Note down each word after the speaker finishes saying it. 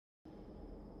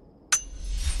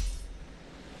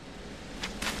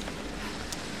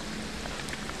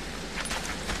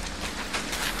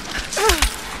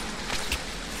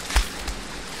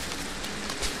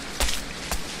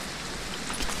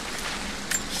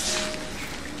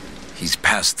He's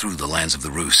passed through the lands of the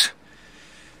Rus.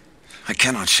 I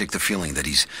cannot shake the feeling that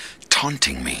he's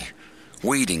taunting me,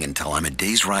 waiting until I'm a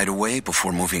day's ride away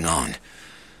before moving on.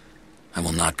 I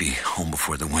will not be home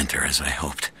before the winter, as I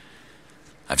hoped.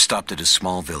 I've stopped at a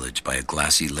small village by a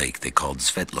glassy lake they called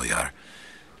Svetloyar.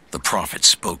 The prophet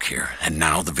spoke here, and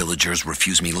now the villagers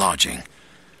refuse me lodging.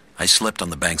 I slept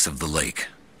on the banks of the lake,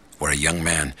 where a young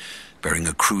man bearing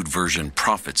a crude version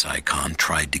prophet's icon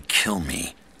tried to kill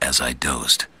me as I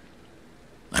dozed.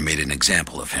 I made an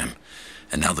example of him,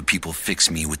 and now the people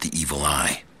fix me with the evil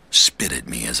eye, spit at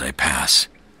me as I pass.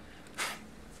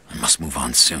 I must move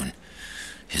on soon.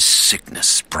 His sickness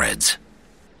spreads.